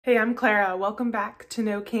Hey, I'm Clara. Welcome back to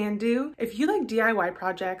No Can Do. If you like DIY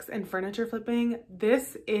projects and furniture flipping,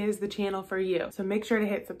 this is the channel for you. So make sure to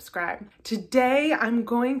hit subscribe. Today, I'm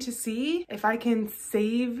going to see if I can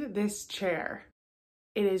save this chair.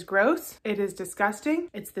 It is gross. It is disgusting.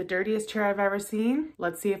 It's the dirtiest chair I've ever seen.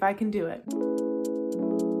 Let's see if I can do it.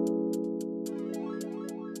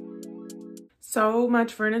 So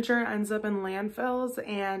much furniture ends up in landfills,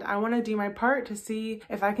 and I want to do my part to see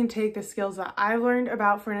if I can take the skills that I learned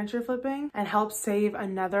about furniture flipping and help save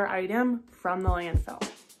another item from the landfill.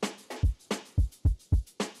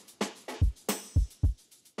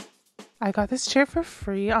 I got this chair for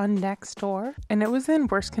free on Nextdoor, and it was in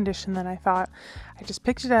worse condition than I thought. I just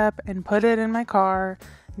picked it up and put it in my car.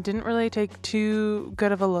 Didn't really take too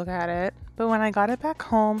good of a look at it, but when I got it back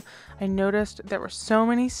home, I noticed there were so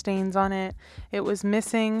many stains on it. It was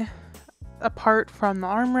missing a part from the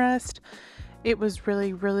armrest. It was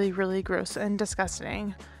really gross and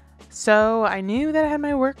disgusting. So I knew that I had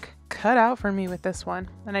my work cut out for me with this one,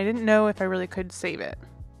 and I didn't know if I really could save it.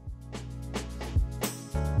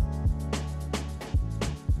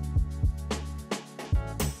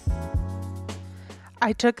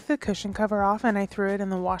 I took the cushion cover off and I threw it in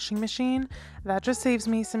the washing machine. That just saves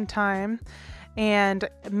me some time and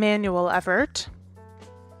manual effort.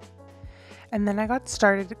 And then I got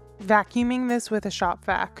started vacuuming this with a shop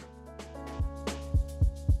vac.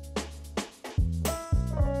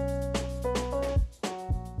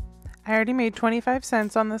 I already made 25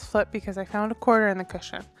 cents on this flip because I found a quarter in the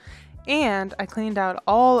cushion. And I cleaned out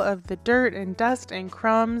all of the dirt and dust and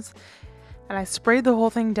crumbs, and I sprayed the whole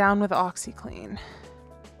thing down with OxyClean.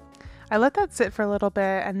 I let that sit for a little bit,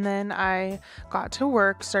 and then I got to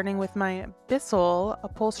work starting with my Bissell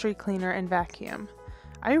upholstery cleaner and vacuum.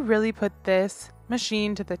 I really put this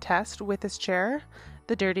machine to the test with this chair,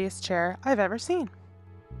 the dirtiest chair I've ever seen.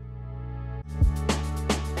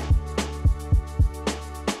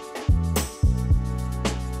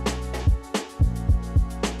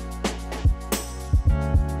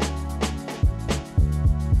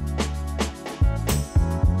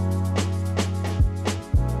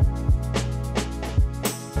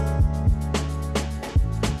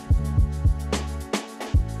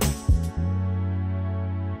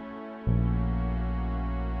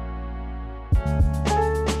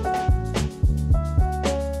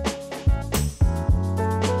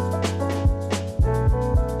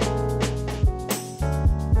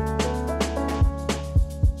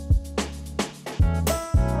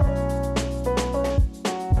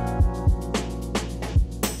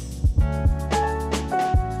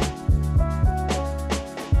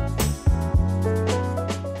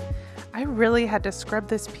 Really had to scrub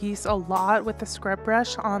this piece a lot with the scrub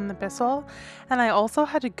brush on the Bissell, and I also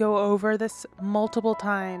had to go over this multiple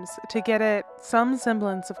times to get it some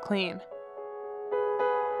semblance of clean.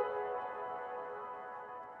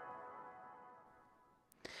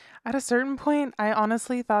 At a certain point, I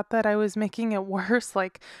honestly thought that I was making it worse,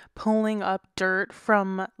 like pulling up dirt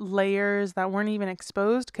from layers that weren't even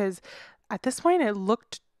exposed, because at this point it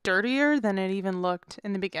looked dirtier than it even looked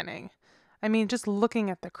in the beginning. I mean, just looking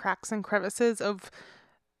at the cracks and crevices of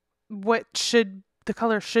what the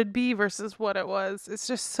color should be versus what it was, it's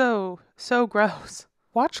just so gross.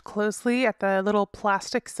 Watch closely at the little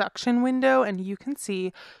plastic suction window and you can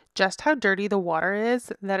see just how dirty the water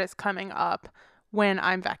is that is coming up when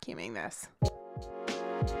I'm vacuuming this.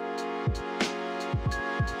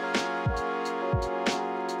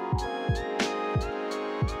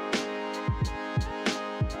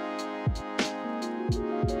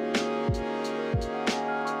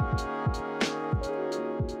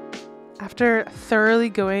 After thoroughly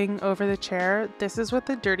going over the chair, this is what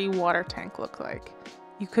the dirty water tank looked like.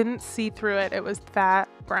 You couldn't see through it, it was that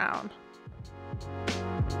brown.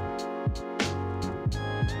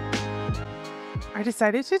 I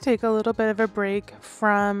decided to take a little bit of a break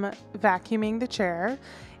from vacuuming the chair,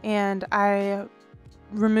 and I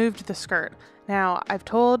removed the skirt. Now, I've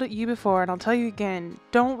told you before, and I'll tell you again,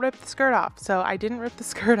 don't rip the skirt off. So I didn't rip the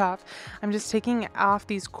skirt off. I'm just taking off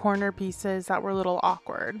these corner pieces that were a little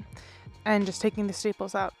awkward, and just taking the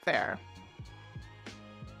staples out there.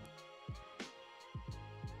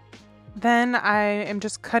 Then I am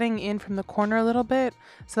just cutting in from the corner a little bit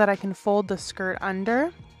so that I can fold the skirt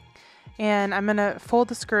under. And I'm going to fold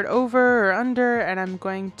the skirt over or under, and I'm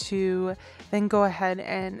going to then go ahead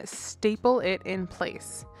and staple it in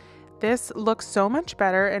place. This looks so much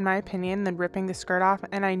better in my opinion than ripping the skirt off,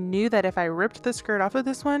 and I knew that if I ripped the skirt off of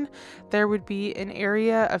this one, there would be an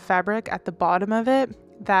area of fabric at the bottom of it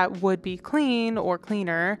that would be clean or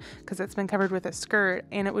cleaner because it's been covered with a skirt,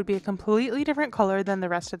 and it would be a completely different color than the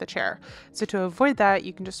rest of the chair. So to avoid that,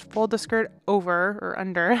 you can just fold the skirt over or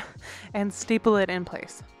under and staple it in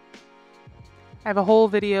place. I have a whole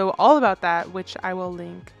video all about that, which I will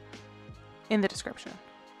link in the description.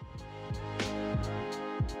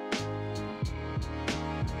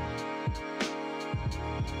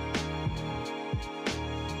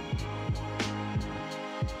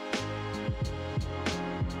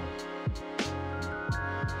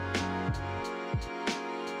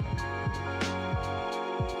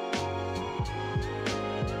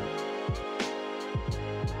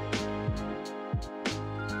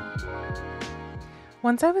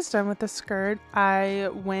 Once I was done with the skirt, I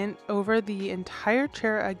went over the entire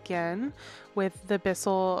chair again with the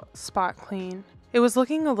Bissell spot clean. It was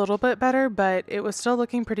looking a little bit better, but it was still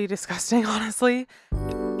looking pretty disgusting, honestly.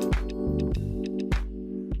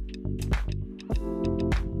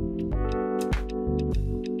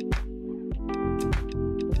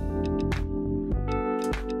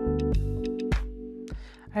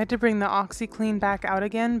 I had to bring the OxiClean back out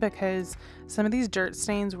again because some of these dirt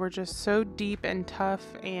stains were just so deep and tough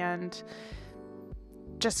and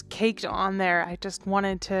just caked on there. I just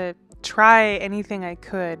wanted to try anything I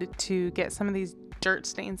could to get some of these dirt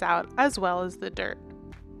stains out as well as the dirt.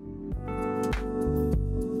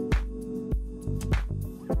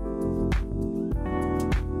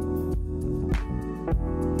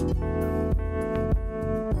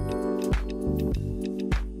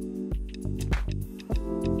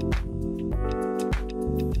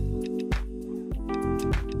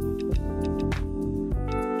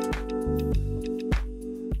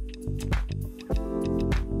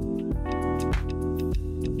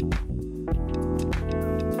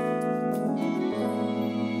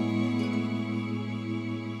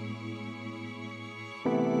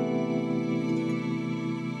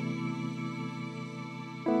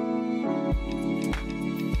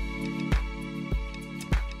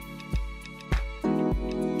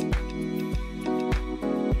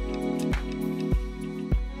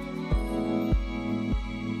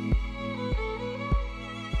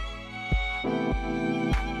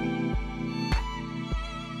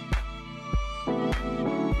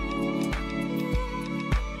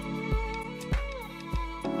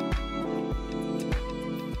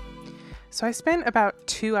 So I spent about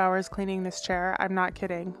 2 hours cleaning this chair. I'm not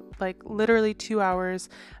kidding. Like literally 2 hours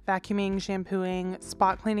vacuuming, shampooing,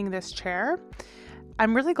 spot cleaning this chair.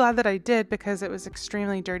 I'm really glad that I did because it was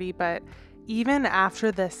extremely dirty, but even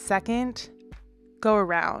after the second go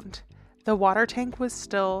around, the water tank was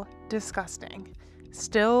still disgusting.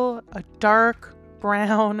 Still a dark,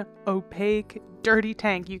 brown, opaque, dirty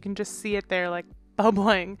tank. You can just see it there like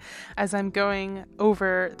bubbling as I'm going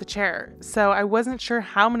over the chair. So I wasn't sure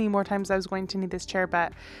how many more times I was going to need this chair,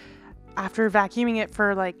 but after vacuuming it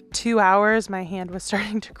for like 2 hours, my hand was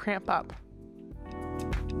starting to cramp up.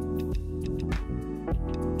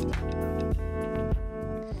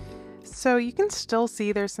 So you can still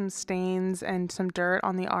see there's some stains and some dirt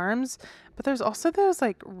on the arms, but there's also those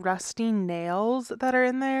like rusty nails that are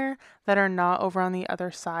in there that are not over on the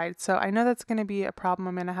other side. So I know that's going to be a problem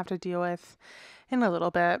I'm going to have to deal with in a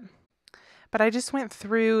little bit. But I just went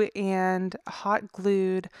through and hot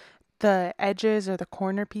glued the edges or the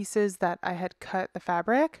corner pieces that I had cut the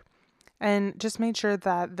fabric, and just made sure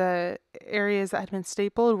that the areas that had been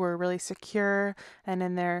stapled were really secure and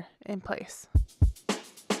in there in place.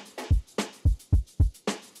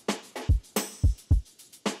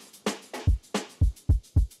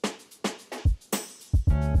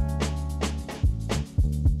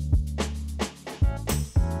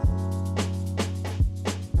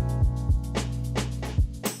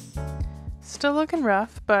 Still looking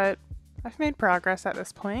rough, but I've made progress at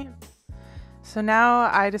this point. So now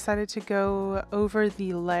I decided to go over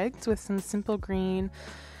the legs with some simple green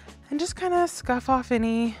and just kind of scuff off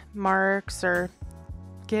any marks or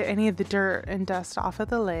get any of the dirt and dust off of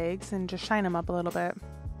the legs and just shine them up a little bit.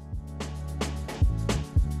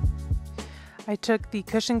 I took the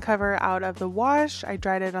cushion cover out of the wash, I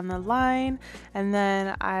dried it on the line, and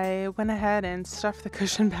then I went ahead and stuffed the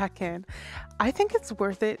cushion back in. I think it's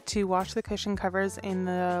worth it to wash the cushion covers in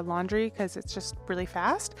the laundry because it's just really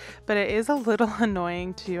fast, but it is a little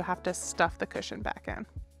annoying to have to stuff the cushion back in.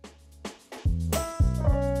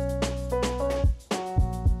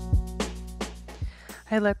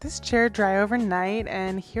 I let this chair dry overnight,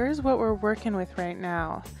 and here's what we're working with right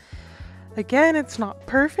now. Again, it's not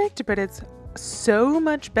perfect, but it's so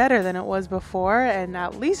much better than it was before and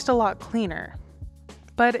at least a lot cleaner.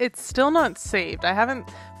 But it's still not saved. I haven't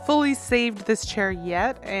fully saved this chair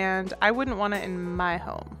yet, and I wouldn't want it in my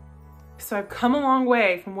home. So I've come a long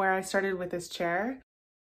way from where I started with this chair,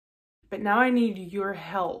 but now I need your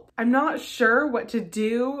help. I'm not sure what to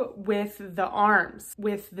do with the arms,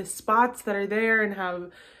 with the spots that are there and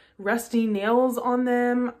have rusty nails on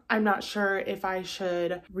them. I'm not sure if I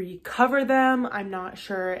should recover them. I'm not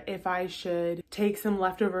sure if I should take some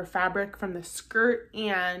leftover fabric from the skirt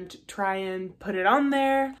and try and put it on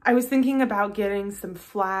there. I was thinking about getting some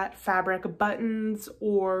flat fabric buttons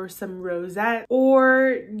or some rosette,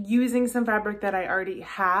 or using some fabric that I already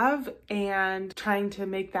have and trying to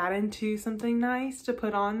make that into something nice to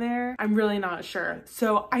put on there. I'm really not sure.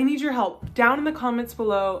 So I need your help. Down in the comments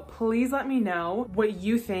below, please let me know what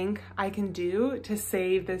you think I can do to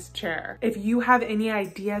save this chair. If you have any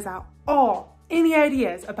ideas at all, any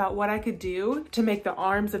ideas about what I could do to make the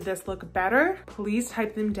arms of this look better, please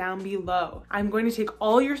type them down below. I'm going to take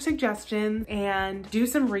all your suggestions and do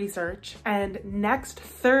some research, and next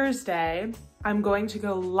Thursday, I'm going to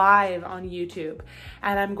go live on YouTube,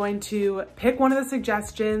 and I'm going to pick one of the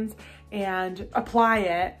suggestions and apply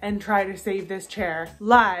it and try to save this chair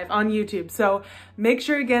live on YouTube. So make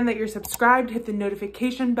sure again that you're subscribed, hit the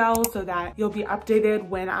notification bell so that you'll be updated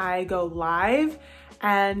when I go live.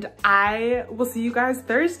 And I will see you guys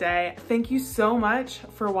Thursday. Thank you so much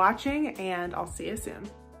for watching, and I'll see you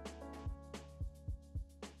soon.